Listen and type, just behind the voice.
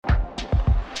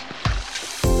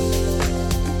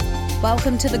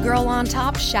Welcome to the Girl on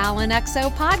Top Shallon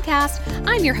XO podcast.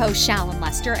 I'm your host, Shallon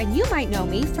Lester, and you might know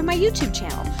me from my YouTube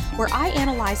channel, where I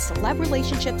analyze celeb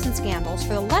relationships and scandals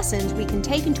for the lessons we can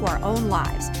take into our own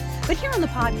lives. But here on the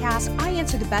podcast, I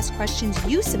answer the best questions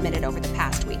you submitted over the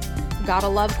past week. Got a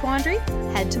love quandary?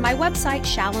 Head to my website,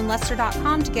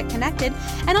 shallonlester.com, to get connected,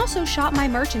 and also shop my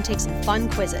merch and take some fun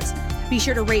quizzes. Be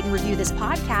sure to rate and review this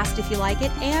podcast if you like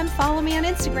it, and follow me on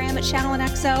Instagram at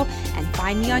ShallonXO, and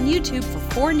find me on YouTube for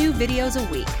 4 new videos a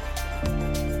week.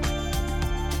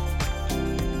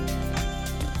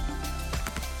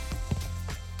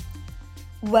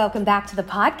 Welcome back to the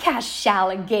podcast,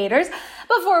 Shalligators.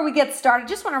 Before we get started,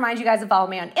 just want to remind you guys to follow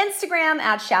me on Instagram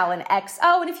at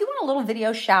ShallonXO. And if you want a little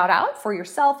video shout out for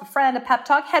yourself, a friend, a pep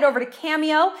talk, head over to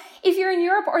Cameo. If you're in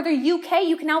Europe or the UK,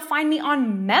 you can now find me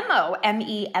on Memo,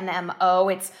 M-E-M-M-O.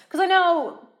 It's because I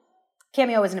know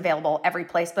Cameo isn't available every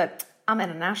place, but I'm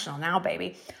international now,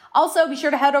 baby. Also, be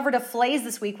sure to head over to Flays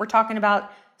this week. We're talking about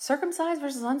circumcised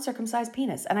versus uncircumcised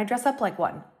penis. And I dress up like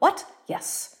one. What?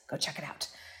 Yes. Go check it out.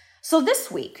 So this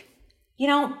week,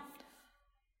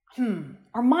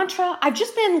 our mantra, I've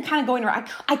just been kind of going around.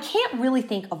 I can't really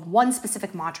think of one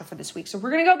specific mantra for this week. So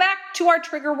we're going to go back to our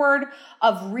trigger word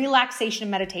of relaxation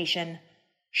and meditation,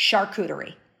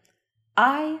 charcuterie.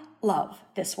 I love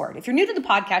this word. If you're new to the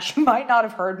podcast, you might not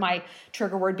have heard my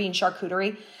trigger word being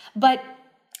charcuterie, but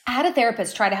I had a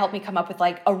therapist try to help me come up with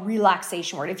like a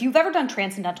relaxation word. If you've ever done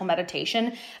transcendental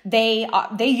meditation, they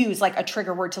use like a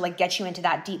trigger word to like get you into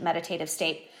that deep meditative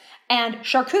state. And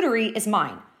charcuterie is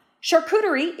mine.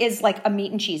 Charcuterie is like a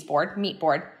meat and cheese board, meat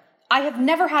board. I have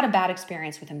never had a bad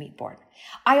experience with a meat board.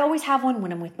 I always have one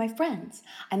when I'm with my friends.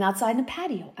 I'm outside in a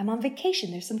patio. I'm on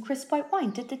vacation. There's some crisp white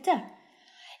wine.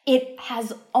 It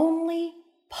has only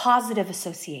positive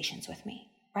associations with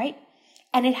me, right?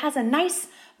 And it has a nice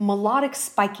melodic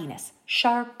spikiness.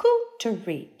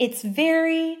 Charcuterie. It's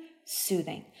very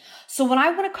soothing. So when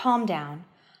I want to calm down,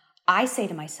 I say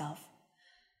to myself,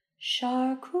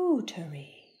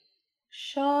 charcuterie.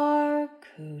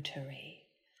 Charcuterie.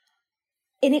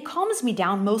 And it calms me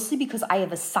down mostly because I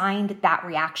have assigned that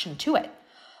reaction to it.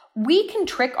 We can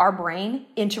trick our brain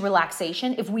into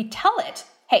relaxation if we tell it,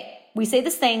 hey, we say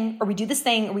this thing, or we do this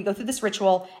thing, or we go through this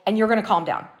ritual, and you're going to calm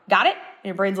down. Got it? And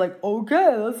your brain's like, okay,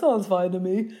 that sounds fine to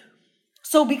me.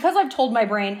 So because I've told my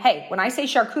brain, hey, when I say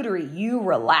charcuterie, you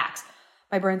relax.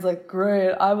 My brain's like,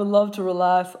 great, I would love to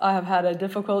relax. I have had a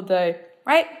difficult day,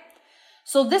 right?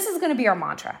 So this is going to be our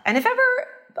mantra. And if ever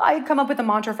I come up with a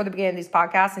mantra for the beginning of these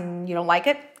podcasts and you don't like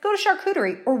it, go to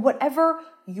charcuterie or whatever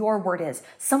your word is.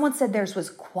 Someone said theirs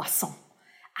was croissant.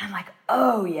 I'm like,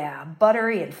 oh yeah,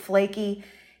 buttery and flaky.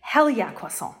 Hell yeah,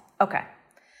 croissant. Okay.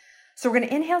 So we're going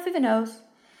to inhale through the nose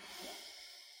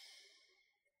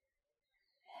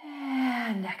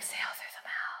and exhale through the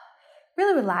mouth.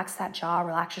 Really relax that jaw,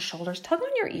 relax your shoulders, tug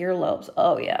on your earlobes.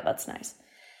 Oh yeah, that's nice.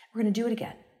 We're going to do it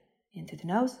again. In through the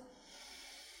nose.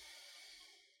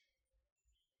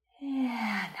 And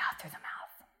out through the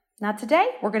mouth. Now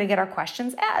today, we're going to get our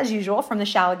questions, as usual, from the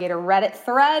Shalligator Reddit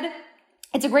thread.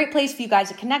 It's a great place for you guys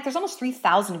to connect. There's almost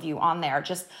 3,000 of you on there,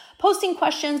 just posting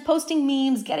questions, posting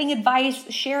memes, getting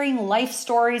advice, sharing life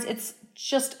stories. It's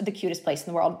just the cutest place in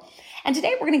the world. And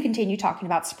today, we're going to continue talking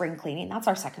about spring cleaning. That's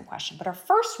our second question. But our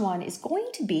first one is going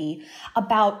to be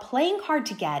about playing hard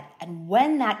to get and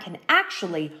when that can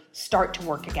actually start to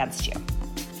work against you.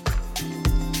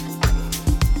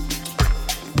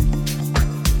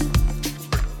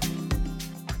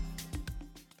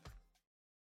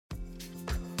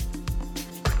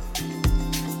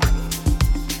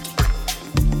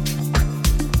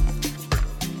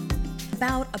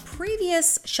 About a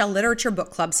previous Shall Literature Book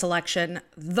Club selection,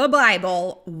 the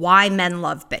Bible, Why Men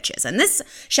Love Bitches. And this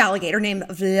Shalligator named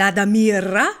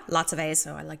Vladimira, lots of A's,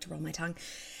 so I like to roll my tongue,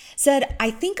 said,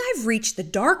 I think I've reached the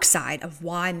dark side of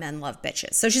why men love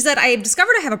bitches. So she said, I have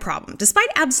discovered I have a problem. Despite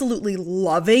absolutely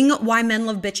loving why men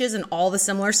love bitches and all the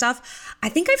similar stuff, I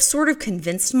think I've sort of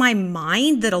convinced my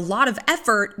mind that a lot of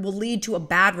effort will lead to a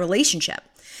bad relationship.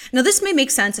 Now, this may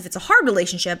make sense if it's a hard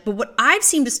relationship, but what I've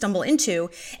seemed to stumble into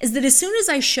is that as soon as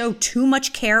I show too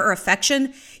much care or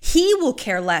affection, he will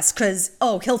care less because,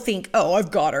 he'll think, I've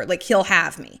got her, like he'll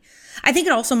have me. I think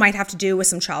it also might have to do with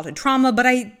some childhood trauma, but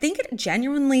I think it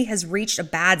genuinely has reached a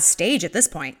bad stage at this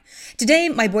point. Today,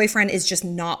 my boyfriend is just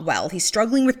not well. He's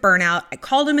struggling with burnout. I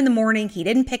called him in the morning. He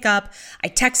didn't pick up. I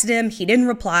texted him. He didn't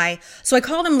reply. So I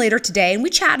called him later today and we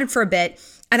chatted for a bit.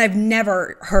 And I've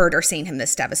never heard or seen him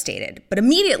this devastated. But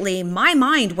immediately my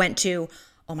mind went to,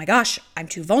 oh my gosh, I'm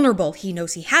too vulnerable. He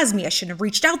knows he has me. I shouldn't have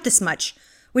reached out this much.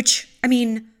 Which,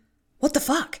 what the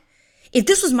fuck? If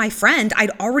this was my friend,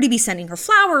 I'd already be sending her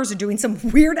flowers or doing some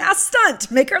weird ass stunt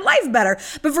to make her life better.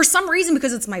 But for some reason,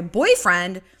 because it's my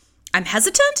boyfriend, I'm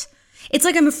hesitant. It's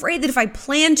like I'm afraid that if I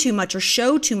plan too much or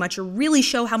show too much or really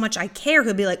show how much I care,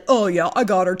 he'll be like, oh yeah, I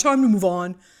got her, time to move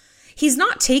on. He's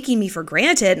not taking me for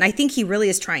granted, and I think he really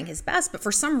is trying his best, but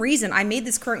for some reason, I made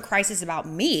this current crisis about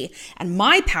me and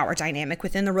my power dynamic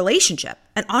within the relationship.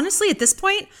 And honestly, at this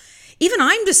point, even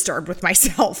I'm disturbed with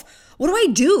myself. What do I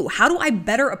do? How do I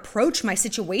better approach my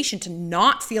situation to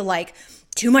not feel like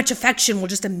too much affection will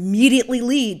just immediately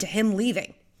lead to him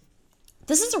leaving?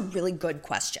 This is a really good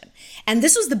question. And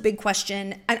this was the big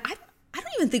question, and I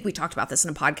don't even think we talked about this in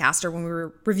a podcast or when we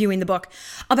were reviewing the book,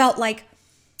 about like,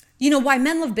 why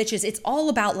men love bitches. It's all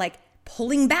about like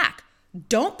pulling back.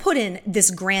 Don't put in this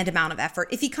grand amount of effort.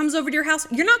 If he comes over to your house,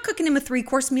 you're not cooking him a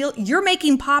 3-course meal. You're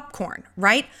making popcorn,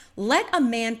 right? Let a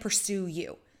man pursue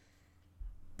you.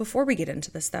 Before we get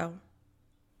into this though,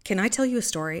 can I tell you a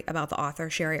story about the author,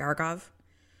 Sherry Argov?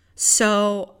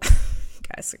 So,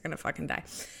 guys, you're gonna fucking die.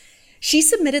 She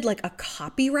submitted like a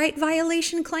copyright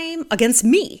violation claim against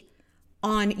me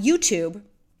on YouTube.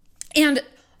 And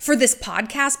for this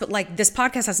podcast, but like this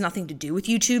podcast has nothing to do with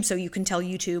YouTube. So you can tell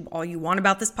YouTube all you want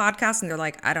about this podcast. And they're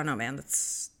like, I don't know, man,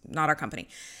 that's not our company.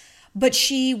 But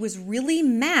she was really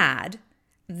mad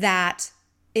that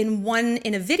in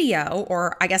a video,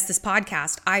 or I guess this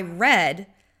podcast, I read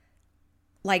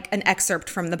like an excerpt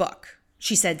from the book.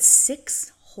 She said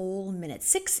 6 whole minutes,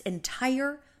 6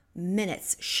 entire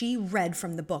minutes she read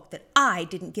from the book that I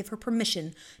didn't give her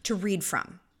permission to read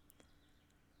from.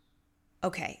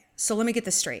 Okay, so let me get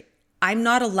this straight. I'm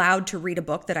not allowed to read a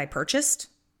book that I purchased?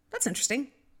 That's interesting.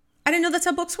 I didn't know that's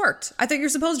how books worked. I thought you're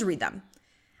supposed to read them.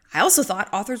 I also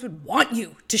thought authors would want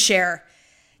you to share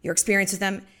your experience with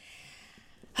them.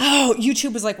 Oh,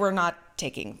 YouTube was like, we're not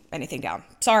taking anything down.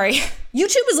 Sorry.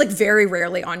 YouTube is like very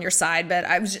rarely on your side, but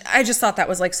I just thought that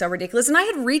was like so ridiculous. And I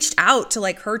had reached out to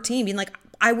like her team being like,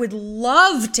 I would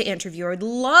love to interview her. I would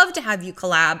love to have you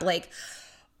collab. Like,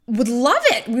 would love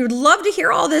it. We would love to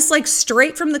hear all this like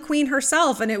straight from the queen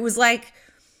herself. And it was like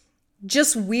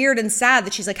just weird and sad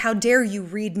that she's like, how dare you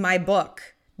read my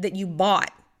book that you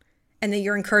bought and that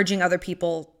you're encouraging other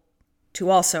people to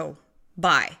also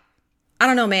buy. I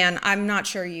don't know, man. I'm not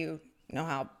sure you know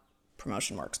how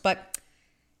promotion works. But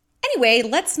anyway,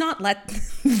 let's not let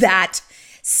that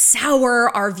sour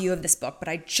our view of this book. But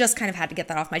I just kind of had to get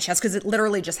that off my chest because it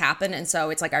literally just happened. And so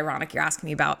it's like ironic you're asking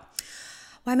me about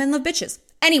why men love bitches.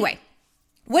 Anyway,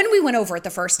 when we went over it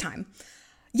the first time,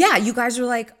 yeah, you guys were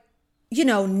like,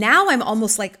 now I'm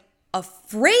almost like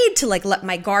afraid to like let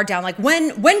my guard down. Like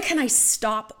when can I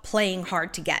stop playing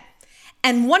hard to get?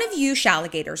 And one of you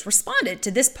Shalligators responded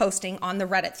to this posting on the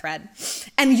Reddit thread.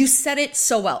 And you said it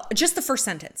so well. Just the first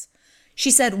sentence.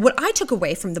 She said, what I took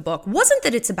away from the book wasn't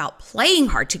that it's about playing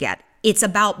hard to get. It's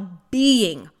about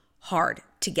being hard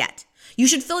to get. You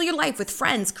should fill your life with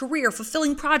friends, career,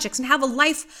 fulfilling projects, and have a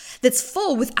life that's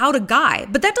full without a guy.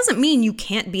 But that doesn't mean you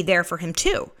can't be there for him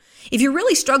too. If you're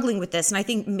really struggling with this, and I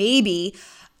think maybe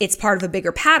it's part of a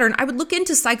bigger pattern, I would look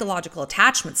into psychological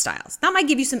attachment styles. That might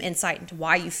give you some insight into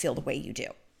why you feel the way you do.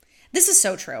 This is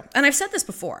so true. And I've said this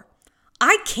before.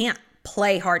 I can't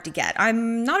play hard to get.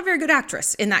 I'm not a very good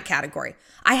actress in that category.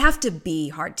 I have to be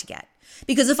hard to get.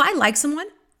 Because if I like someone,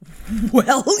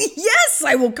 well, yes,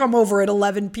 I will come over at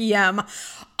 11 p.m.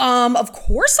 Of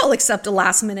course, I'll accept a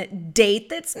last minute date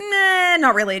that's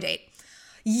not really a date.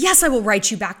 Yes, I will write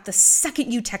you back the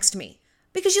second you text me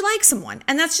because you like someone.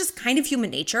 And that's just kind of human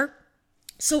nature.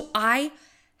 So I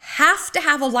have to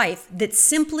have a life that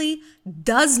simply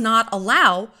does not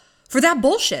allow for that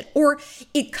bullshit, or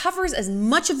it covers as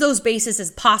much of those bases as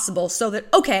possible so that,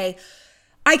 okay,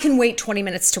 I can wait 20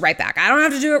 minutes to write back. I don't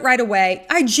have to do it right away.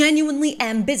 I genuinely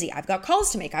am busy. I've got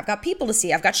calls to make. I've got people to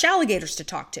see. I've got Shalligators to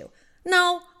talk to.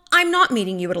 No, I'm not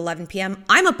meeting you at 11 p.m.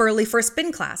 I'm up early for a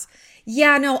spin class.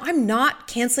 Yeah, no, I'm not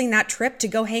canceling that trip to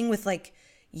go hang with like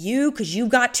you because you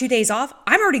got 2 days off.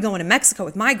 I'm already going to Mexico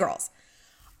with my girls.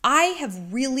 I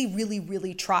have really, really,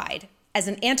 really tried as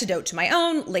an antidote to my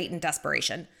own latent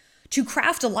desperation to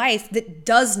craft a life that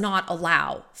does not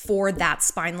allow for that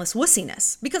spineless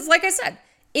wussiness. Because like I said,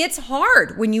 it's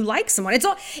hard when you like someone. It's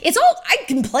all, I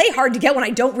can play hard to get when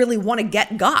I don't really want to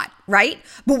get got, right?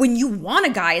 But when you want a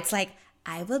guy, it's like,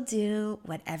 I will do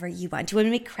whatever you want. Do you want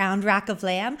to make crowned rack of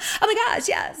lamb? Oh my gosh,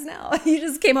 yes, no. You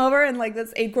just came over and like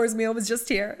this 8-course meal was just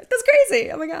here. That's crazy.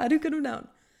 Oh my God, who could have known?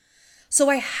 So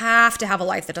I have to have a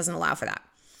life that doesn't allow for that.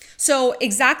 So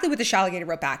exactly what the Shalligator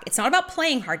wrote back, it's not about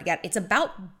playing hard to get, it's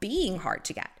about being hard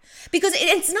to get. Because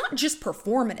it's not just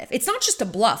performative. It's not just a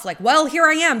bluff. Like, well, here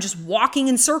I am just walking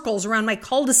in circles around my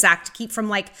cul-de-sac to keep from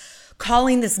like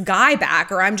calling this guy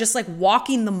back, or I'm just like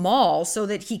walking the mall so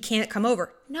that he can't come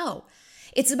over. No,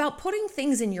 it's about putting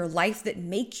things in your life that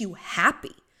make you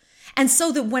happy. And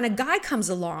so that when a guy comes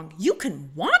along, you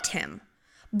can want him,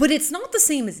 but it's not the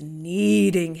same as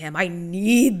needing him. I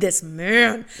need this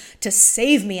man to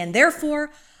save me. And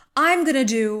therefore, I'm going to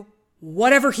do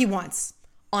whatever he wants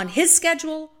on his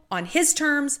schedule, on his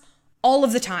terms, all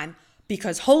of the time,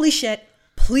 because holy shit,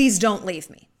 please don't leave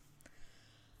me.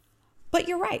 But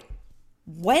you're right.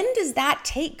 When does that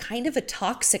take kind of a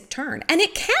toxic turn? And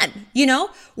it can,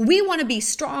 we want to be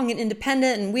strong and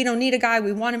independent and we don't need a guy,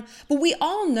 we want him. But we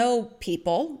all know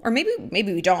people, or maybe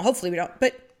we don't, hopefully we don't.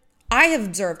 But I have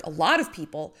observed a lot of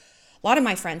people, a lot of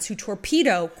my friends who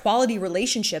torpedo quality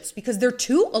relationships because they're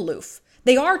too aloof.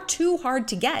 They are too hard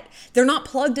to get. They're not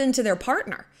plugged into their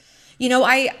partner.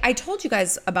 I told you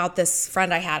guys about this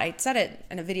friend I had. I said it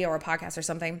in a video or a podcast or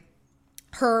something.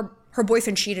 Her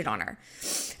boyfriend cheated on her.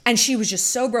 And she was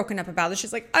just so broken up about it.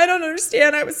 She's like, I don't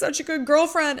understand. I was such a good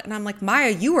girlfriend. And I'm like,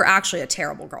 Maya, you were actually a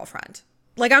terrible girlfriend.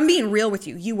 Like, I'm being real with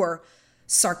you. You were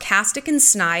sarcastic and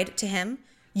snide to him.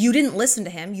 You didn't listen to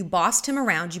him. You bossed him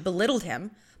around. You belittled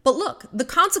him. But look, the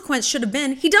consequence should have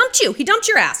been he dumped you. He dumped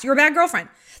your ass. You're a bad girlfriend.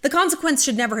 The consequence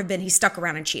should never have been he stuck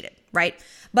around and cheated, right?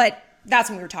 But that's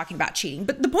when we were talking about cheating.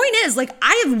 But the point is, like,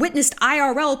 I have witnessed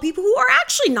IRL people who are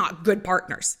actually not good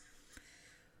partners.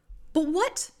 But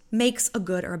what makes a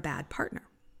good or a bad partner?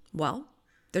 Well,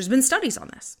 there's been studies on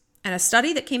this. And a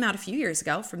study that came out a few years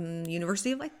ago from the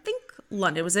University of, I think,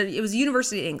 London. It was a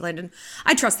University of England. And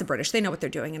I trust the British. They know what they're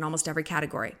doing in almost every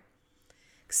category.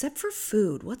 Except for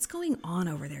food. What's going on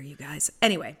over there, you guys?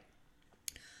 Anyway,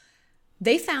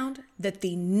 they found that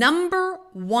the number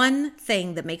one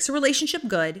thing that makes a relationship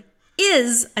good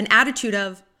is an attitude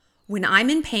of, when I'm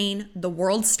in pain, the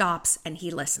world stops and he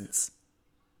listens.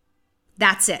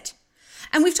 That's it.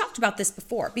 And we've talked about this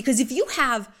before, because if you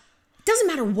have, it doesn't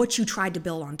matter what you tried to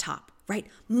build on top, right?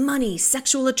 Money,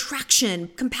 sexual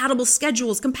attraction, compatible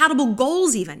schedules, compatible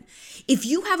goals even. If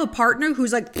you have a partner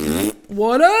who's like,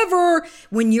 whatever,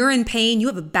 when you're in pain, you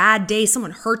have a bad day,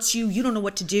 someone hurts you, you don't know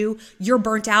what to do, you're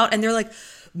burnt out, and they're like,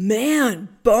 man,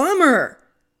 bummer.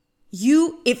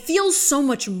 It feels so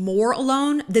much more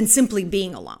alone than simply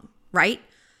being alone, right?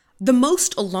 The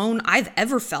most alone I've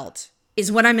ever felt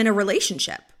is when I'm in a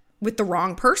relationship with the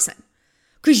wrong person,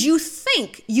 because you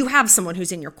think you have someone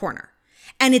who's in your corner.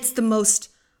 And it's the most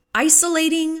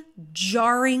isolating,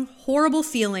 jarring, horrible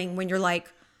feeling when you're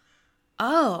like,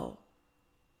 oh,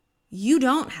 you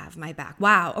don't have my back.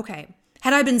 Wow, okay.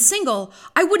 Had I been single,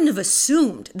 I wouldn't have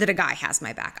assumed that a guy has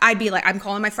my back. I'd be like, I'm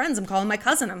calling my friends, I'm calling my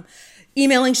cousin, I'm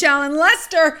emailing Shallon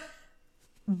Lester.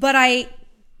 But I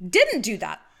didn't do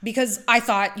that because I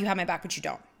thought you have my back, but you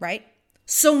don't, right?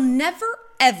 So never,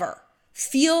 ever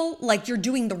feel like you're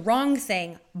doing the wrong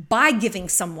thing by giving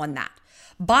someone that,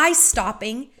 by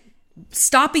stopping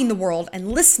the world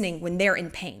and listening when they're in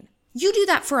pain. You do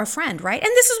that for a friend, right?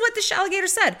 And this is what the Shalligator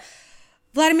said.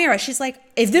 Vladimira, she's like,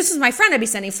 if this was my friend, I'd be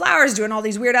sending flowers, doing all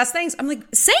these weird ass things. I'm like,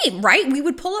 same, right? We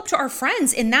would pull up to our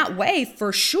friends in that way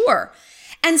for sure.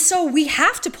 And so we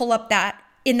have to pull up that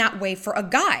in that way for a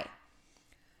guy.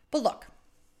 But look,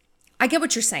 I get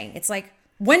what you're saying. It's like,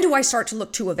 when do I start to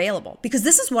look too available? Because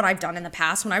this is what I've done in the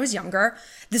past when I was younger.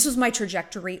 This was my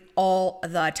trajectory all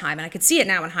the time. And I could see it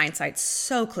now in hindsight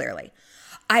so clearly.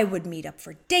 I would meet up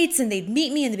for dates and they'd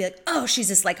meet me and they'd be like, oh, she's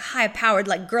this like high-powered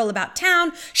like girl about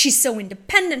town. She's so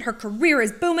independent. Her career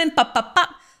is booming. Pop, pop,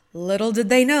 pop. Little did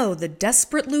they know the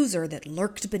desperate loser that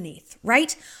lurked beneath,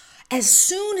 right? As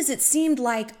soon as it seemed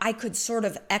like I could sort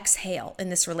of exhale in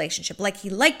this relationship, like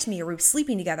he liked me or we were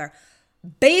sleeping together,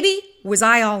 baby, was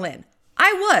I all in.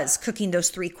 I was cooking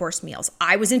those 3-course meals.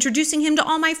 I was introducing him to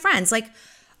all my friends. Like,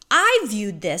 I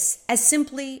viewed this as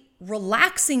simply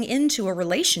relaxing into a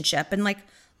relationship and like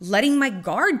letting my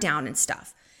guard down and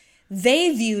stuff. They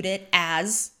viewed it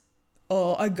as,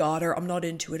 oh, I got her, I'm not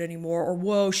into it anymore, or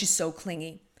whoa, she's so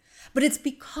clingy. But it's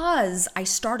because I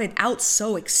started out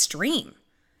so extreme.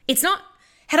 It's not,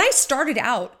 had I started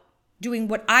out doing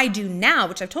what I do now,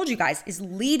 which I've told you guys, is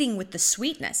leading with the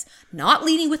sweetness, not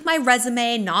leading with my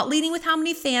resume, not leading with how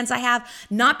many fans I have,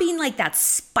 not being like that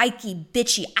spiky,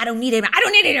 bitchy, I don't need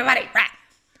anybody, right?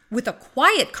 With a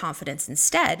quiet confidence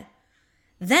instead,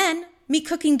 then me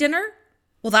cooking dinner,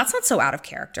 well, that's not so out of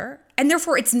character. And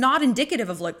therefore, it's not indicative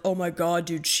of like, oh my God,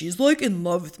 dude, she's like in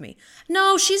love with me.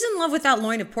 No, she's in love with that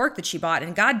loin of pork that she bought,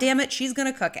 and God damn it, she's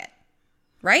gonna cook it,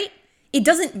 right? It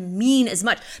doesn't mean as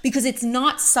much because it's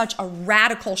not such a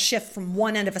radical shift from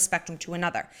one end of a spectrum to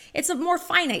another. It's a more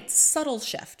finite, subtle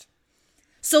shift.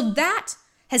 So that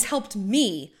has helped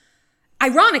me,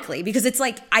 ironically, because it's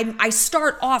like I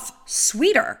start off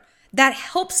sweeter that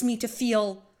helps me to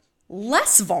feel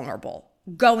less vulnerable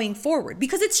going forward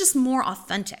because it's just more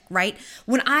authentic, right?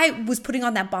 When I was putting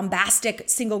on that bombastic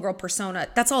single girl persona,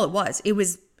 that's all it was. It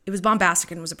was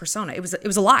bombastic and it was a persona. It was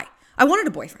a lie. I wanted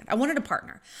a boyfriend. I wanted a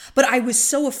partner. But I was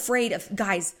so afraid of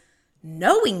guys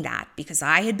knowing that because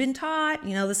I had been taught,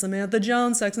 the Samantha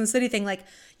Jones Sex and the City thing, like,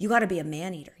 you got to be a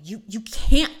man eater. You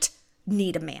can't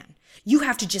need a man. You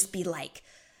have to just be like,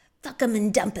 fuck him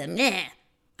and dump him. Eh.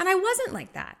 And I wasn't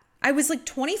like that. I was like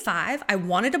 25. I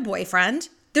wanted a boyfriend.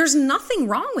 There's nothing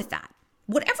wrong with that.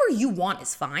 Whatever you want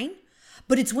is fine.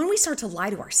 But it's when we start to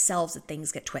lie to ourselves that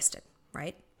things get twisted,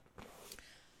 right?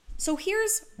 So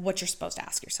here's what you're supposed to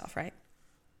ask yourself, right?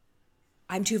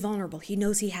 I'm too vulnerable. He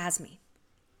knows he has me.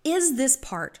 Is this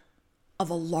part of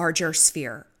a larger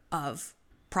sphere of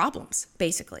problems,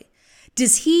 basically?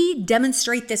 Does he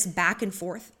demonstrate this back and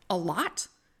forth a lot?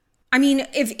 I mean,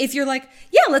 if you're like,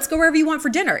 yeah, let's go wherever you want for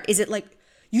dinner. Is it like,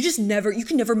 you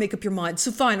can never make up your mind. So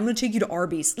fine, I'm going to take you to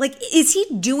Arby's. Like, is he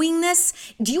doing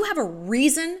this? Do you have a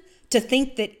reason to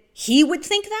think that he would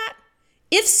think that?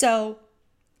 If so,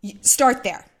 start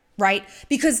there, right?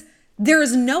 Because there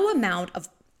is no amount of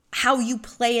how you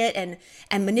play it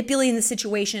and manipulating the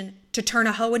situation to turn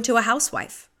a hoe into a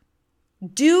housewife.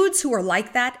 Dudes who are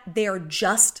like that, they are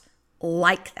just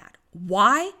like that.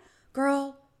 Why?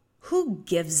 Girl, who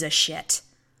gives a shit?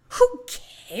 Who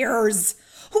cares?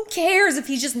 Who cares if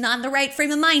he's just not in the right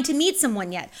frame of mind to meet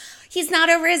someone yet? He's not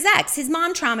over his ex. His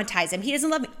mom traumatized him. He doesn't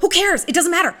love me. Who cares? It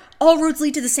doesn't matter. All roads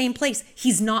lead to the same place.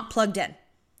 He's not plugged in.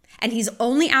 And he's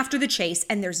only after the chase,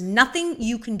 and there's nothing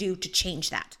you can do to change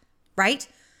that, right?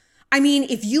 I mean,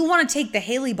 if you want to take the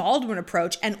Haley Baldwin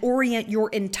approach and orient your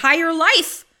entire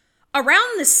life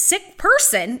around this sick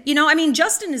person,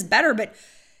 Justin is better, but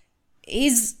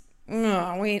we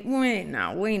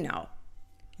know.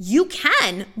 You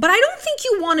can, but I don't think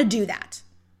you want to do that.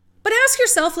 But ask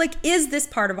yourself, like, is this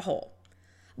part of a whole?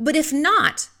 But if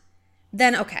not,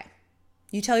 then okay.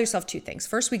 You tell yourself two things.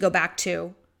 First, we go back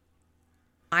to,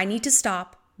 I need to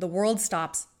stop. The world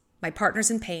stops. My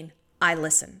partner's in pain. I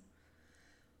listen.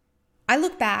 I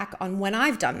look back on when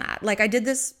I've done that. Like, I did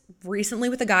this recently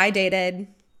with a guy I dated,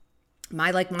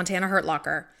 my Montana Hurt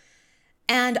Locker.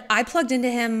 And I plugged into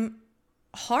him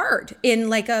hard in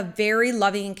like a very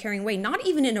loving and caring way, not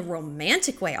even in a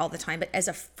romantic way all the time, but as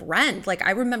a friend. Like,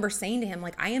 I remember saying to him,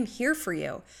 like, I am here for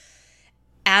you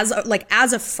as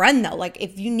a friend though. Like,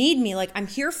 if you need me, like, I'm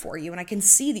here for you. And I can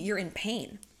see that you're in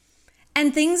pain.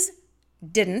 And things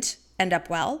didn't end up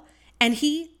well. And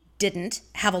he didn't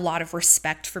have a lot of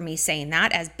respect for me saying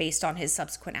that as based on his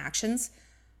subsequent actions.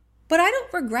 But I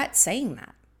don't regret saying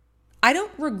that. I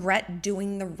don't regret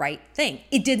doing the right thing.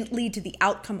 It didn't lead to the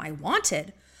outcome I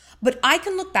wanted, but I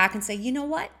can look back and say, you know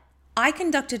what? I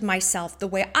conducted myself the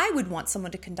way I would want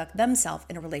someone to conduct themselves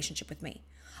in a relationship with me.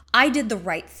 I did the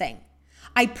right thing.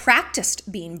 I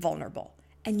practiced being vulnerable.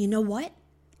 And you know what?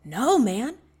 No,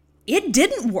 man, it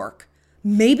didn't work.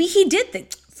 Maybe he did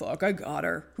think, fuck, I got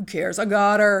her. Who cares? I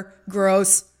got her.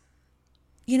 Gross.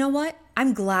 You know what?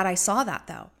 I'm glad I saw that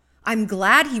though. I'm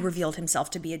glad he revealed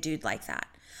himself to be a dude like that.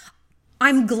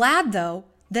 I'm glad, though,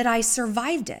 that I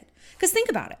survived it. Because think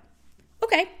about it.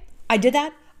 Okay, I did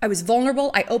that. I was vulnerable.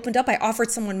 I opened up. I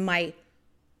offered someone my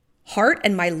heart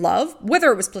and my love,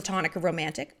 whether it was platonic or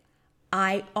romantic.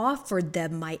 I offered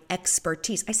them my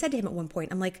expertise. I said to him at one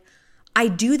point, I'm like, I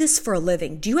do this for a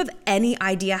living. Do you have any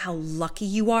idea how lucky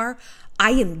you are?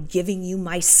 I am giving you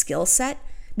my skill set.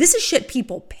 This is shit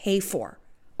people pay for,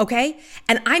 okay?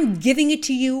 And I'm giving it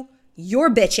to you,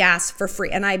 your bitch ass, for free.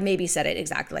 And I maybe said it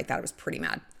exactly like that. I was pretty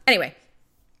mad. Anyway,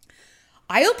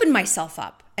 I opened myself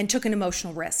up and took an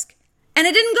emotional risk. And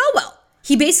it didn't go well.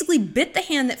 He basically bit the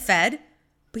hand that fed.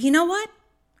 But you know what?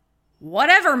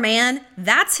 Whatever, man.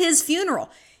 That's his funeral.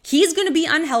 He's going to be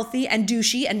unhealthy and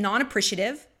douchey and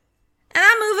non-appreciative. And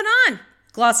I'm moving on.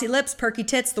 Glossy lips, perky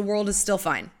tits, the world is still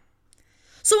fine.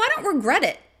 So I don't regret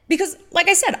it because, like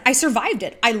I said, I survived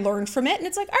it. I learned from it. And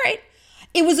it's like, all right,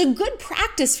 it was a good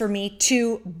practice for me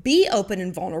to be open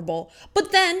and vulnerable,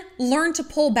 but then learn to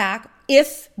pull back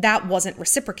if that wasn't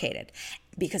reciprocated.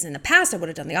 Because in the past, I would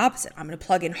have done the opposite. I'm going to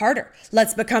plug in harder.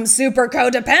 Let's become super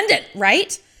codependent,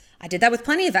 right? I did that with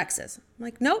plenty of exes. I'm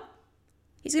like, nope,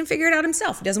 he's going to figure it out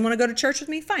himself. He doesn't want to go to church with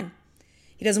me? Fine.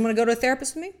 He doesn't want to go to a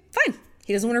therapist with me? Fine.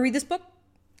 He doesn't want to read this book?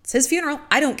 It's his funeral.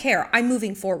 I don't care. I'm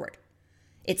moving forward.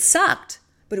 It sucked,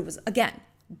 but it was, again,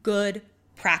 good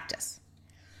practice.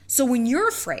 So when you're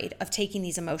afraid of taking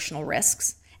these emotional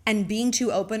risks and being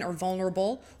too open or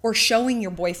vulnerable or showing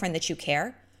your boyfriend that you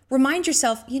care, remind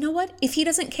yourself, you know what? If he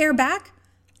doesn't care back,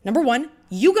 number one,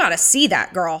 you got to see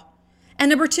that, girl. And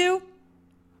number two,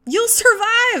 you'll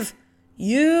survive.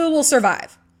 You will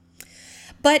survive.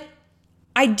 But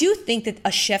I do think that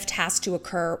a shift has to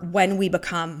occur when we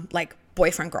become like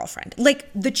boyfriend, girlfriend. Like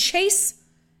the chase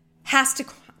has to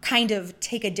kind of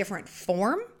take a different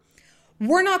form.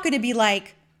 We're not going to be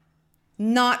like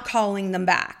not calling them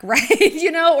back,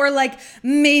 right? Or like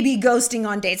maybe ghosting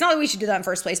on dates. Not that we should do that in the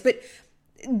first place, but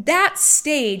that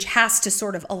stage has to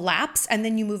sort of elapse, and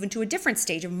then you move into a different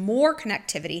stage of more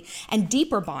connectivity and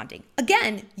deeper bonding.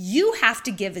 Again, you have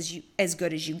to give as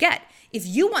good as you get. If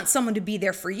you want someone to be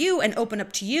there for you and open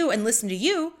up to you and listen to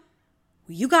you,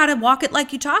 you got to walk it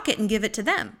like you talk it and give it to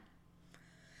them.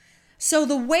 So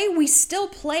the way we still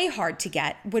play hard to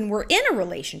get when we're in a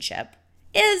relationship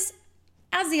is,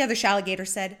 as the other Shalligator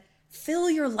said, fill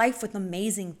your life with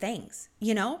amazing things,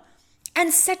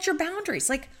 and set your boundaries.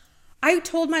 Like I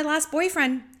told my last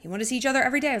boyfriend, he wanted to see each other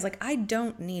every day. I was like, I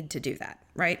don't need to do that,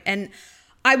 right? And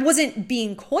I wasn't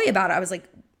being coy about it. I was like,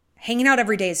 hanging out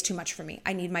every day is too much for me.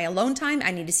 I need my alone time.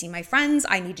 I need to see my friends.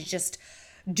 I need to just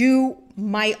do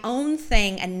my own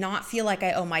thing and not feel like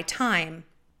I owe my time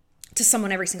to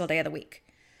someone every single day of the week.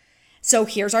 So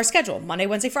here's our schedule: Monday,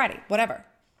 Wednesday, Friday, whatever.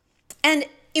 And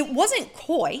it wasn't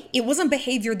coy. It wasn't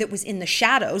behavior that was in the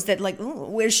shadows that like, oh,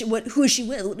 who is she with?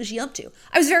 What is she up to?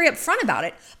 I was very upfront about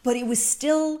it, but I was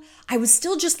still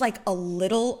just like a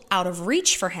little out of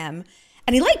reach for him,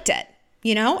 and he liked it,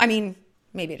 I mean,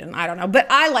 maybe he didn't, I don't know, but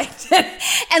I liked it.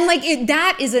 And like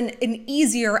that is an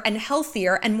easier and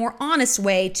healthier and more honest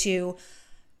way to,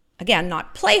 again,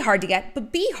 not play hard to get,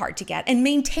 but be hard to get and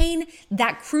maintain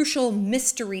that crucial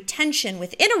mystery tension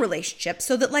within a relationship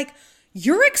so that like,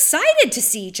 you're excited to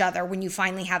see each other when you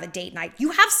finally have a date night.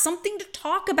 You have something to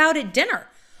talk about at dinner.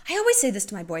 I always say this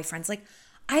to my boyfriends, like,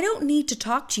 I don't need to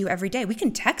talk to you every day. We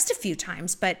can text a few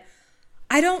times, but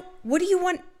what do you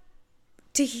want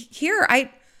to hear? I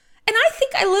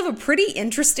think I live a pretty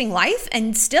interesting life,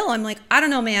 and still I'm like, I don't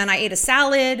know, man. I ate a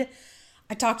salad.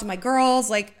 I talked to my girls,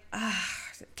 like,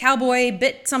 cowboy,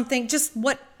 bit something. Just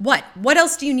what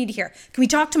else do you need to hear? Can we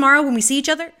talk tomorrow when we see each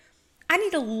other? I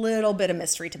need a little bit of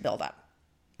mystery to build up.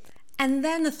 And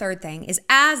then the third thing is,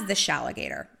 as the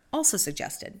Shalligator also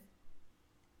suggested,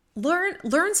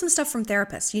 learn some stuff from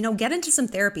therapists. Get into some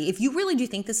therapy. If you really do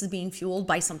think this is being fueled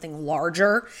by something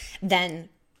larger than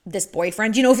this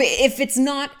boyfriend, if it's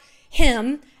not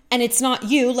him and it's not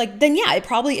you, like, then yeah, it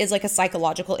probably is like a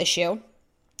psychological issue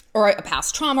or a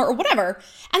past trauma or whatever.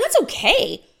 And that's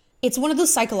okay. It's one of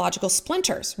those psychological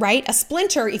splinters, right? A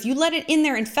splinter, if you let it in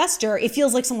there and fester, it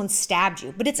feels like someone stabbed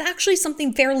you. But it's actually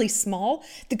something fairly small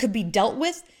that could be dealt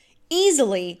with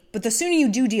easily. But the sooner you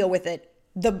do deal with it,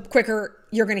 the quicker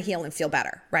you're going to heal and feel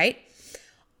better, right?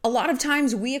 A lot of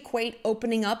times we equate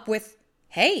opening up with,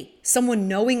 hey, someone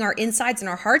knowing our insides and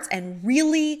our hearts and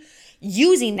really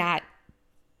using that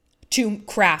to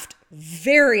craft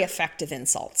very effective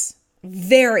insults.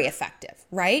 Very effective,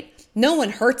 right? No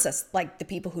one hurts us like the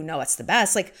people who know us the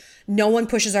best. Like no one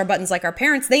pushes our buttons like our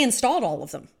parents. They installed all of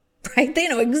them, right? They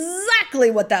know exactly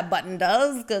what that button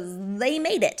does because they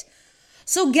made it.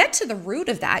 So get to the root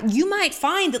of that. You might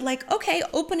find that like, okay,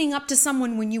 opening up to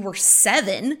someone when you were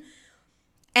 7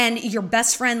 and your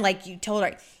best friend, like you told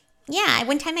her, yeah,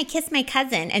 one time I kissed my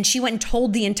cousin and she went and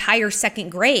told the entire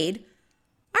 2nd grade.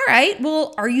 All right,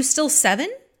 well, are you still 7?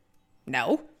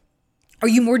 No. Are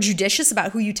you more judicious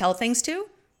about who you tell things to?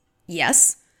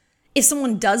 Yes. If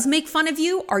someone does make fun of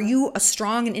you, are you a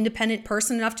strong and independent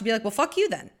person enough to be like, well, fuck you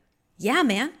then? Yeah,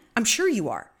 man, I'm sure you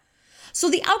are. So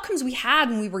the outcomes we had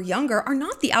when we were younger are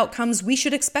not the outcomes we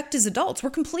should expect as adults.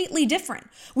 We're completely different.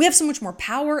 We have so much more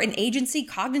power and agency,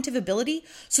 cognitive ability.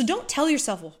 So don't tell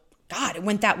yourself, well, God, it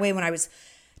went that way when I was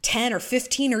 10 or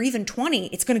 15 or even 20.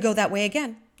 It's going to go that way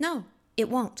again. No, it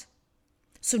won't.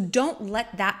 So don't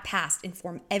let that past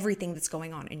inform everything that's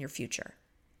going on in your future.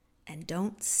 And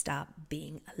don't stop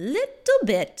being a little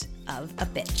bit of a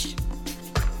bitch.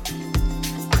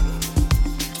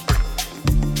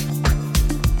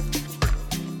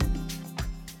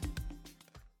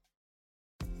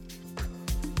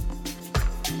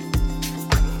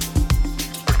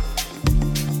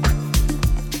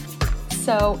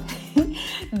 So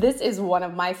this is one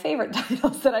of my favorite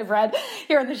titles that I've read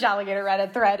here on the Shalligator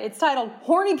Reddit thread. It's titled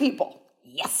Horny People.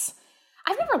 Yes.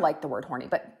 I've never liked the word horny,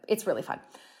 but it's really fun.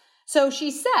 So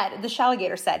she said, the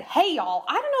Shalligator said, hey y'all,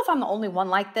 I don't know if I'm the only one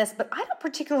like this, but I don't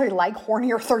particularly like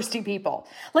horny or thirsty people.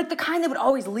 Like the kind that would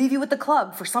always leave you at the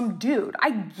club for some dude. I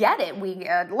get it, we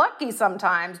get lucky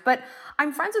sometimes, but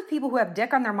I'm friends with people who have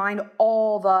dick on their mind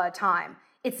all the time.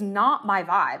 It's not my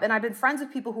vibe. And I've been friends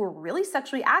with people who are really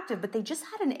sexually active, but they just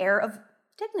had an air of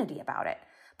dignity about it.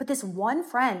 But this one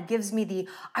friend gives me the,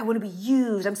 I want to be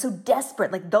used, I'm so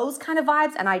desperate, like those kind of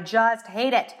vibes, and I just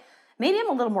hate it. maybe I'm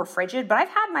a little more frigid, but I've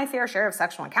had my fair share of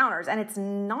sexual encounters, and it's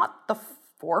not the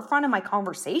forefront of my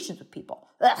conversations with people.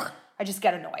 Ugh, I just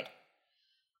get annoyed.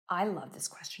 I love this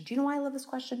question. Do you know why I love this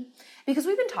question? Because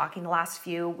we've been talking the last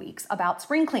few weeks about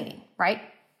spring cleaning, right?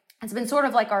 It's been sort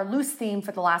of like our loose theme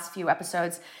for the last few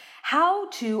episodes, how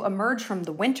to emerge from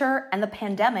the winter and the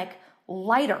pandemic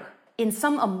lighter in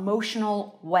some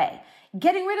emotional way,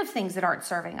 getting rid of things that aren't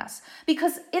serving us.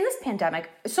 Because in this pandemic,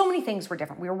 so many things were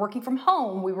different. We were working from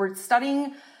home. We were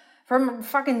studying from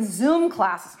fucking Zoom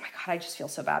classes. Oh my God, I just feel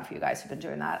so bad for you guys who've been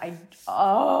doing that.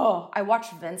 I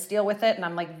watched Vince deal with it, and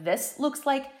I'm like, this looks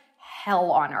like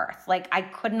hell on earth. Like, I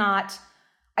could not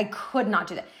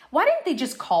do that. Why didn't they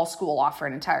just call school off for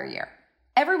an entire year?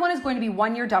 Everyone is going to be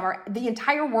 1 year dumber. The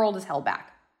entire world is held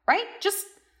back, right? Just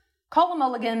call a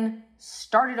mulligan,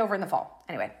 start it over in the fall.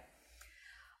 Anyway,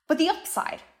 but the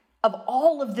upside of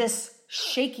all of this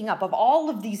shaking up, of all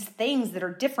of these things that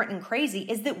are different and crazy,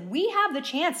 is that we have the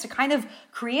chance to kind of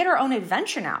create our own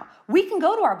adventure now. We can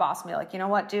go to our boss and be like, you know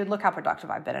what, dude, look how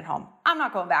productive I've been at home. I'm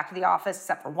not going back to the office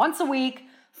except for once a week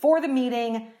for the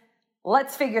meeting.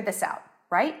 Let's figure this out,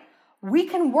 right? We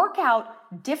can work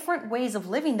out different ways of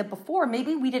living that before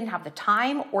maybe we didn't have the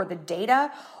time or the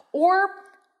data or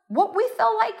what we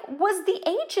felt like was the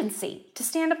agency to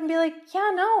stand up and be like,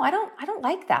 yeah, no, I don't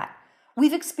like that.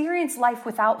 We've experienced life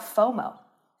without FOMO.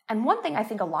 And one thing I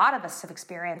think a lot of us have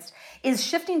experienced is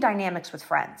shifting dynamics with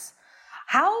friends.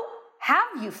 How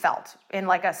have you felt in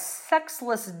like a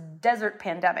sexless desert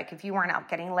pandemic if you weren't out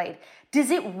getting laid? Does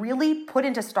it really put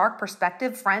into stark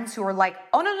perspective friends who are like,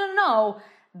 oh, no,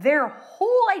 their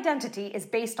whole identity is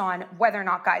based on whether or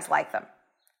not guys like them?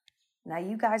 Now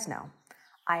you guys know,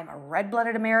 I am a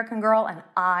red-blooded American girl and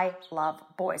I love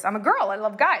boys. I'm a girl, I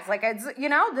love guys. Like,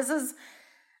 it's,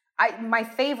 my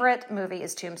favorite movie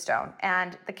is Tombstone,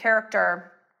 and the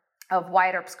character of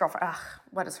Wyatt Earp's girlfriend,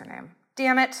 what is her name?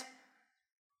 Damn it.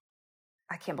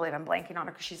 I can't believe I'm blanking on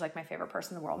her because she's like my favorite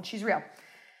person in the world, and she's real.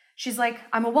 She's like,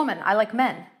 I'm a woman. I like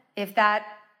men. If that,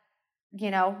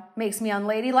 makes me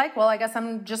unladylike, well, I guess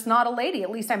I'm just not a lady. At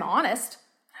least I'm honest.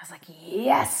 I was like,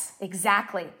 yes,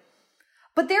 exactly.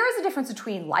 But there is a difference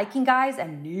between liking guys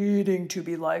and needing to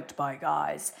be liked by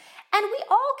guys. And we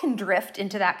all can drift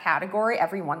into that category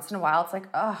every once in a while. It's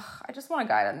like, I just want a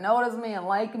guy to notice me and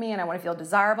like me, and I want to feel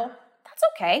desirable. That's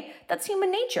okay. That's human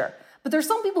nature. But there's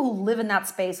some people who live in that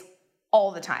space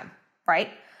all the time, right?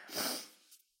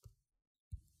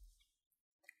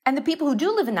 And the people who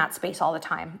do live in that space all the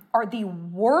time are the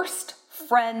worst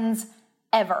friends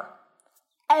ever.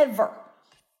 Ever.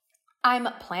 I'm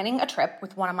planning a trip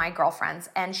with one of my girlfriends,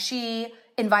 and she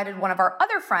invited one of our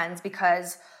other friends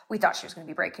because we thought she was going to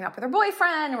be breaking up with her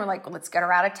boyfriend, and we're like, well, let's get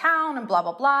her out of town and blah,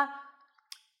 blah, blah.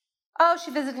 Oh,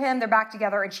 she visited him, they're back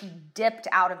together, and she dipped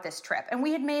out of this trip. And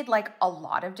we had made like a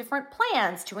lot of different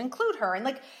plans to include her, and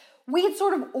like we had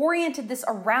sort of oriented this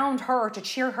around her to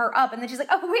cheer her up. And then she's like,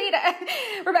 oh, wait,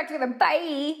 we're back together,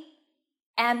 bye.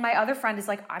 And my other friend is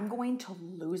like, I'm going to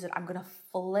lose it. I'm going to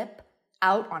flip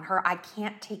out on her. I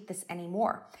can't take this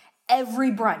anymore.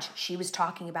 Every brunch, she was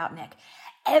talking about Nick.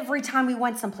 Every time we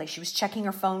went someplace, she was checking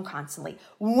her phone constantly.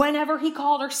 Whenever he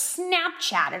called her,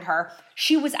 Snapchatted her,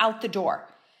 she was out the door.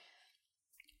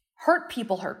 Hurt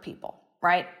people,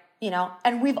 right?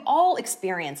 And we've all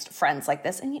experienced friends like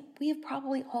this, and we have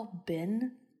probably all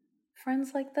been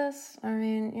friends like this. I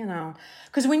mean,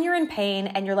 because when you're in pain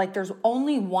and you're like, there's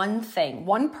only one thing,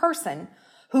 one person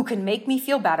who can make me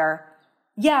feel better.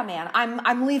 Yeah, man,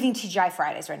 I'm leaving TGI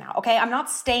Fridays right now, okay? I'm not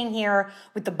staying here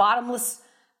with the bottomless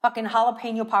fucking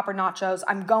jalapeno popper nachos.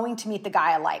 I'm going to meet the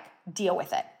guy I like. Deal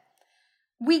with it.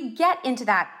 We get into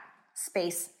that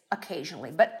space occasionally,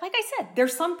 but like I said,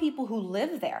 there's some people who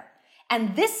live there.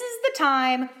 And this is the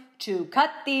time to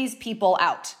cut these people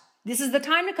out. This is the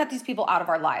time to cut these people out of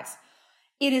our lives.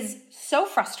 It is so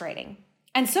frustrating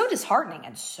and so disheartening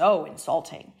and so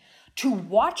insulting to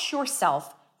watch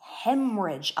yourself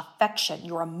hemorrhage affection,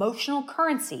 your emotional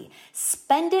currency,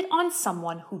 spend it on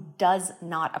someone who does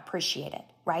not appreciate it,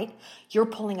 right? You're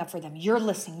pulling up for them. You're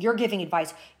listening. You're giving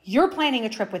advice. You're planning a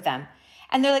trip with them.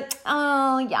 And they're like,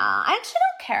 oh yeah, I actually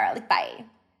don't care. Like, bye.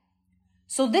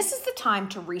 So this is the time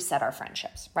to reset our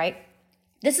friendships, right?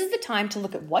 This is the time to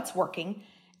look at what's working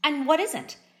and what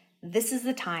isn't. This is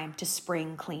the time to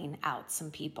spring clean out some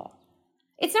people.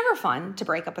 It's never fun to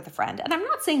break up with a friend. And I'm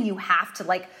not saying you have to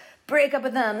like break up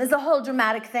with them. There's a whole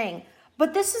dramatic thing.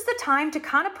 But this is the time to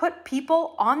kind of put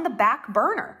people on the back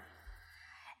burner.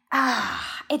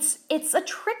 It's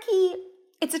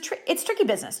tricky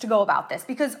business to go about this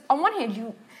because on one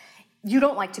hand, you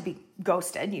don't like to be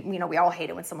ghosted. We all hate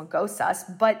it when someone ghosts us,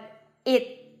 but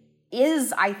it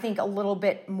is, I think, a little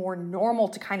bit more normal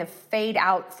to kind of fade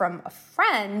out from a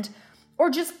friend or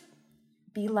just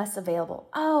be less available.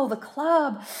 Oh, the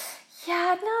club.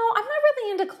 Yeah, no, I'm not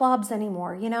really into clubs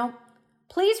anymore,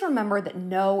 Please remember that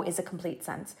no is a complete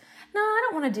sentence. No, I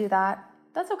don't want to do that.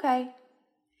 That's okay.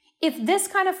 If this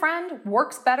kind of friend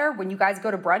works better when you guys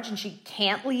go to brunch and she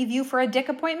can't leave you for a dick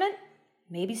appointment,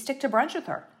 maybe stick to brunch with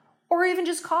her or even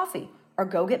just coffee or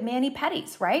go get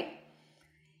mani-pedis, right?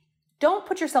 Don't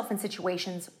put yourself in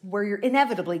situations where you're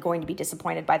inevitably going to be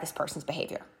disappointed by this person's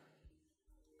behavior.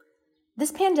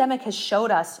 This pandemic has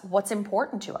showed us what's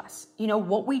important to us.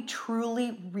 What we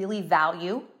truly, really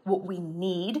value, what we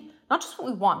need, not just what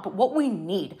we want, but what we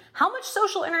need. How much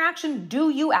social interaction do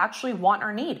you actually want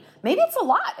or need? Maybe it's a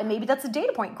lot, and maybe that's a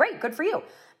data point. Great, good for you.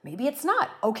 Maybe it's not.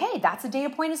 Okay, that's a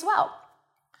data point as well.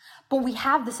 But we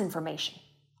have this information.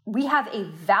 We have a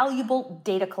valuable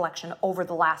data collection over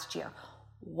the last year.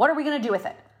 What are we going to do with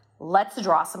it? Let's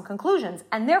draw some conclusions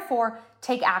and therefore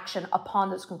take action upon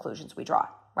those conclusions we draw,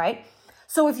 right?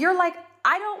 So if you're like,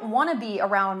 I don't want to be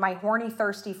around my horny,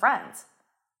 thirsty friends,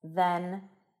 then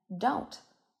don't.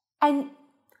 And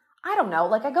I don't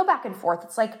know, I go back and forth.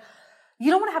 It's like,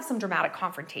 you don't want to have some dramatic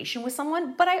confrontation with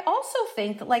someone, but I also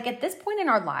think that at this point in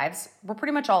our lives, we're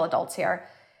pretty much all adults here,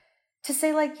 to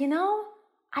say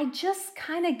I just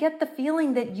kind of get the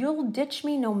feeling that you'll ditch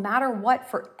me no matter what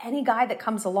for any guy that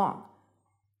comes along.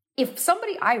 If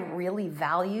somebody I really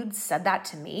valued said that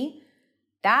to me,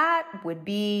 that would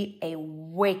be a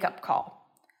wake-up call.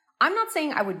 I'm not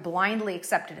saying I would blindly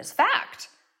accept it as fact,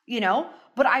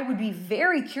 but I would be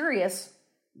very curious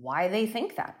why they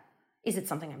think that. Is it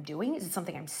something I'm doing? Is it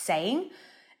something I'm saying?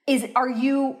 Are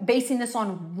you basing this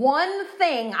on one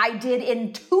thing I did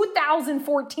in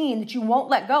 2014 that you won't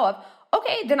let go of?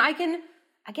 Okay, then I can,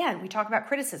 again, we talk about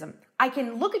criticism. I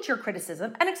can look at your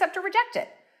criticism and accept or reject it.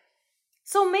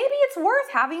 So maybe it's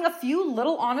worth having a few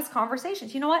little honest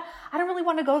conversations. You know what? I don't really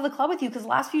want to go to the club with you because the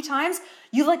last few times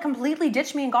you completely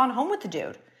ditched me and gone home with the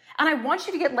dude. And I want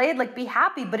you to get laid, be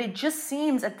happy. But it just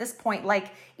seems at this point,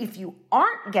 if you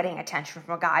aren't getting attention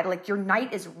from a guy, your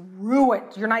night is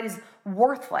ruined. Your night is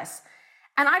worthless.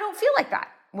 And I don't feel like that.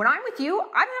 When I'm with you, I'm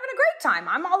having a great time.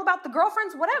 I'm all about the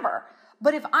girlfriends, whatever.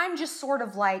 But if I'm just sort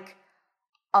of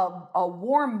a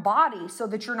warm body so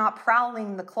that you're not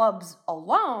prowling the clubs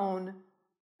alone,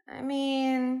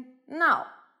 no.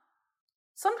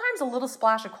 Sometimes a little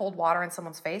splash of cold water in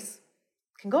someone's face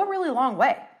can go a really long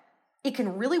way. It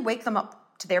can really wake them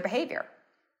up to their behavior.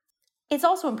 It's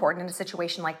also important in a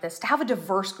situation like this to have a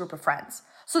diverse group of friends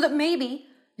so that maybe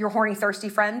your horny, thirsty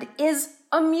friend is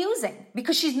amusing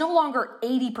because she's no longer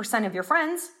 80% of your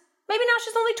friends. Maybe now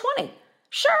she's only 20.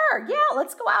 Sure, yeah,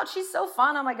 let's go out. She's so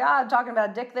fun. Oh my God, talking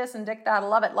about dick this and dick that. I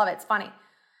love it, it's funny.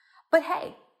 But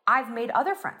hey, I've made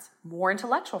other friends, more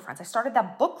intellectual friends. I started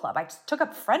that book club. I just took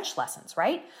up French lessons,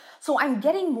 right? So I'm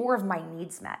getting more of my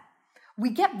needs met. We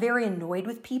get very annoyed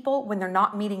with people when they're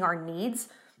not meeting our needs,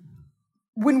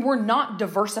 when we're not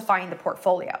diversifying the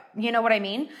portfolio. You know what I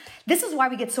mean? This is why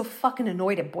we get so fucking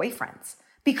annoyed at boyfriends,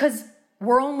 because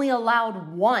we're only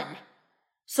allowed one.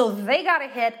 So they got to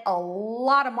hit a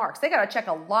lot of marks. They got to check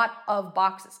a lot of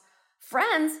boxes.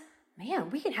 Friends,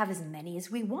 man, we can have as many as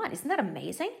we want. Isn't that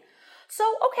amazing?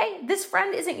 So, okay, this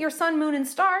friend isn't your sun, moon, and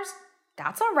stars.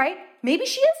 That's all right. Maybe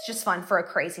she is just fun for a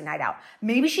crazy night out.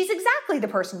 Maybe she's exactly the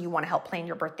person you want to help plan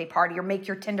your birthday party or make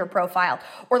your Tinder profile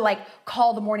or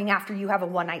call the morning after you have a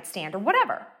one-night stand or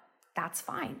whatever. That's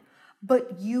fine.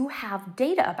 But you have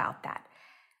data about that.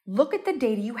 Look at the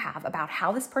data you have about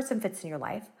how this person fits in your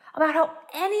life, about how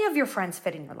any of your friends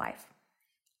fit in your life.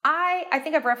 I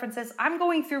think I've referenced this. I'm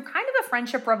going through kind of a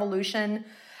friendship revolution,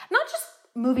 not just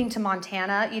moving to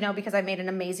Montana, because I made an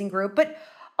amazing group, but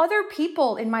other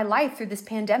people in my life through this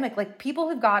pandemic, people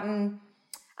have gotten, and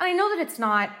I know that it's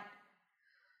not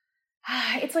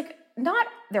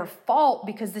their fault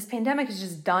because this pandemic has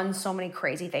just done so many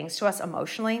crazy things to us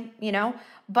emotionally,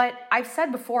 but I've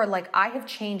said before, I have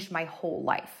changed my whole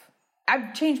life.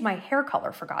 I've changed my hair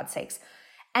color, for God's sakes.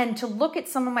 And to look at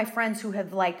some of my friends who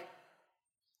have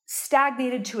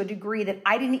stagnated to a degree that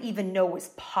I didn't even know was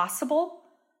possible,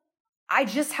 I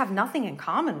just have nothing in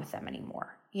common with them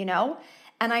anymore,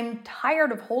 And I'm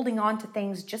tired of holding on to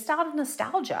things just out of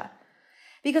nostalgia.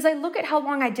 Because I look at how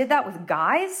long I did that with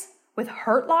guys, with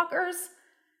Hurt Lockers,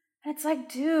 and it's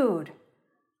dude,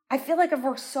 I feel like I've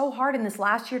worked so hard in this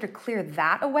last year to clear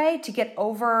that away, to get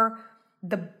over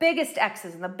the biggest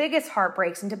X's and the biggest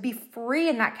heartbreaks and to be free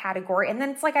in that category. And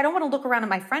then it's I don't want to look around at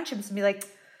my friendships and be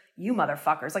you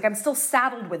motherfuckers, I'm still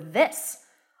saddled with this.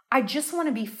 I just want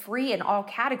to be free in all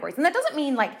categories. And that doesn't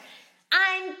mean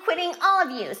I'm quitting all of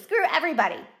you, screw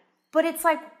everybody. But it's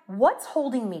what's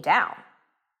holding me down?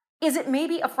 Is it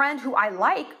maybe a friend who I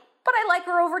like, but I like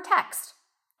her over text?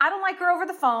 I don't like her over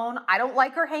the phone. I don't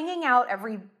like her hanging out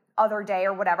every other day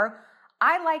or whatever.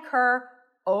 I like her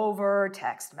over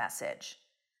text message.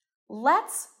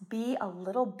 Let's be a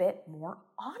little bit more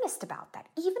honest about that.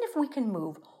 Even if we can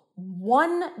move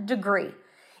 1 degree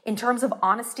in terms of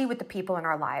honesty with the people in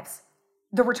our lives,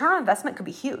 the return on investment could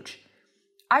be huge.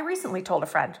 I recently told a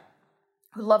friend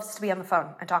who loves to be on the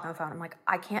phone and talk on the phone, I'm like,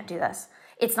 I can't do this.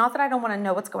 It's not that I don't want to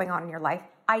know what's going on in your life.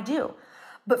 I do.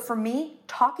 But for me,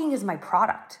 talking is my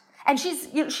product. And she's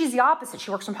the opposite.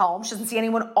 She works from home. She doesn't see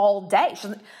anyone all day.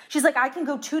 She's like, I can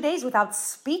go 2 days without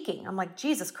speaking. I'm like,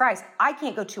 Jesus Christ, I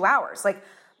can't go 2 hours. Like,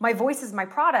 my voice is my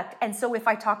product. And so if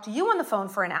I talk to you on the phone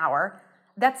for an hour,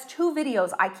 that's 2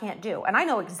 videos I can't do. And I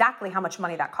know exactly how much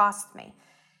money that costs me.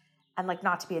 And like,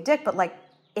 not to be a dick, but like,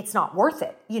 it's not worth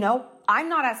it. I'm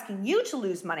not asking you to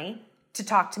lose money to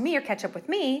talk to me or catch up with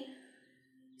me.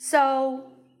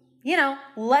 So,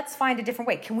 let's find a different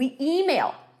way. Can we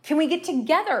email? Can we get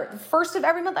together the first of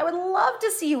every month? I would love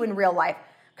to see you in real life,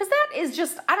 because that is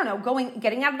just, I don't know,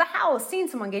 getting out of the house, seeing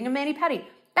someone, getting a mani-pedi.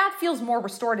 That feels more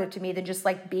restorative to me than just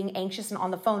like being anxious and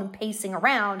on the phone and pacing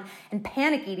around and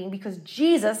panic eating because,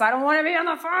 Jesus, I don't want to be on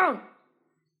the phone.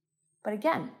 But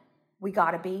again, we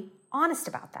got to be honest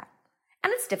about that.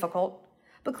 And it's difficult,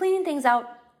 but cleaning things out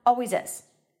always is.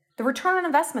 The return on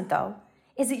investment, though,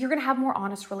 is that you're going to have more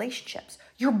honest relationships.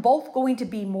 You're both going to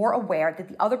be more aware that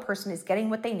the other person is getting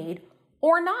what they need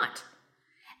or not.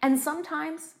 And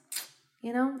sometimes,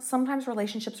 sometimes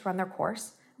relationships run their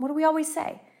course. What do we always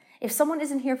say? If someone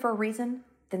isn't here for a reason,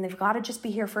 then they've got to just be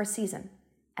here for a season.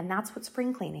 And that's what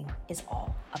spring cleaning is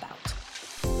all about.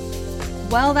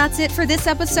 Well, that's it for this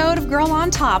episode of Girl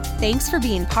on Top. Thanks for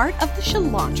being part of the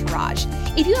Shalantourage.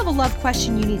 If you have a love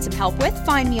question you need some help with,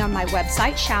 find me on my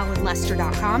website,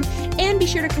 ShallonLester.com, and be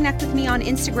sure to connect with me on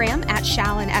Instagram at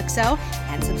ShallonXO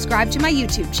and subscribe to my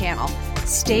YouTube channel.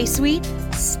 Stay sweet,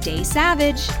 stay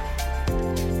savage.